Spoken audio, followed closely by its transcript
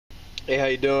Hey, how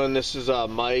you doing? This is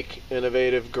Mike,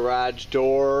 Innovative Garage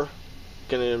Door.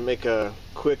 Gonna make a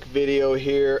quick video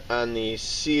here on the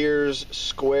Sears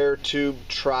square tube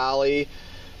trolley.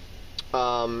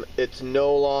 It's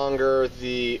no longer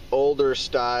the older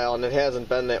style, and it hasn't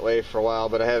been that way for a while,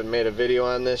 but I haven't made a video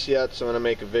on this yet, so I'm gonna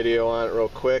make a video on it real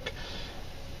quick.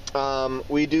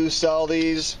 We do sell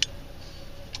these.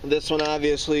 This one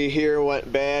obviously here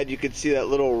went bad. You could see that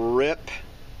little rip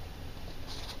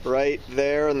right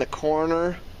there in the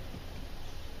corner.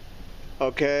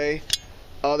 Okay,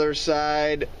 other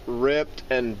side ripped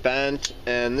and bent,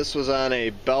 and this was on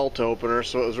a belt opener,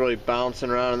 so it was really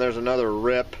bouncing around, and there's another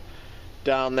rip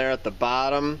down there at the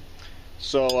bottom.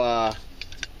 So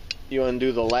you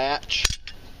undo the latch,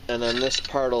 and then this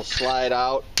part will slide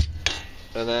out,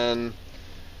 and then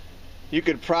you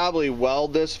could probably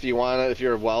weld this if you want it, if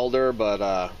you're a welder,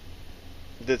 but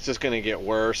it's just gonna get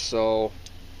worse. So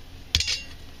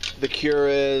the cure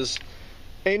is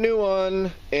a new one,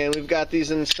 and we've got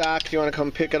these in stock if you want to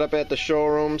come pick it up at the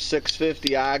showroom.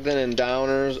 650 Ogden and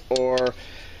Downers, or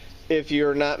if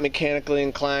you're not mechanically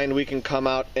inclined, we can come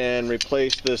out and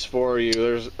replace this for you.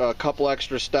 There's a couple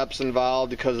extra steps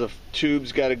involved because the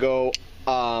tubes got to go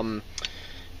out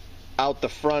the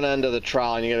front end of the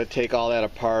trolley, and you got to take all that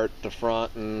apart, the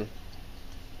front, and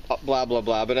blah blah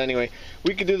blah. But anyway,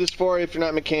 we could do this for you if you're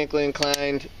not mechanically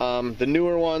inclined. The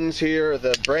newer ones here,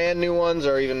 the brand new ones,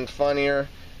 are even funnier,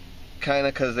 kind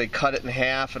of, because they cut it in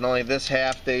half, and only this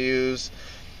half they use,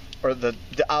 or the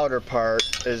outer part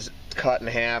is cut in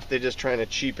half. They're just trying to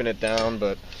cheapen it down.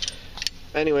 But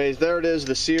anyways, there it is,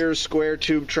 the Sears square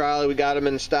tube trolley. We got them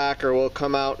in stock, or we'll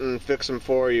come out and fix them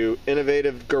for you.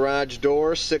 Innovative Garage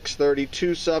Door,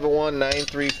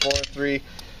 630-271-9343.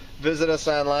 Visit us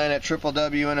online at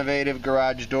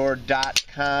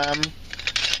www.innovativegaragedoor.com.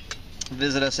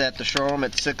 Visit us at the showroom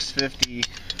at 650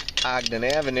 Ogden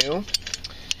Avenue.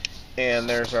 And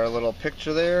there's our little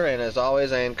picture there. And as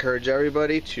always, I encourage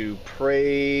everybody to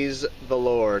praise the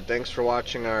Lord. Thanks for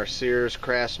watching our Sears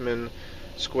Craftsman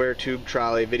square tube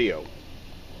trolley video.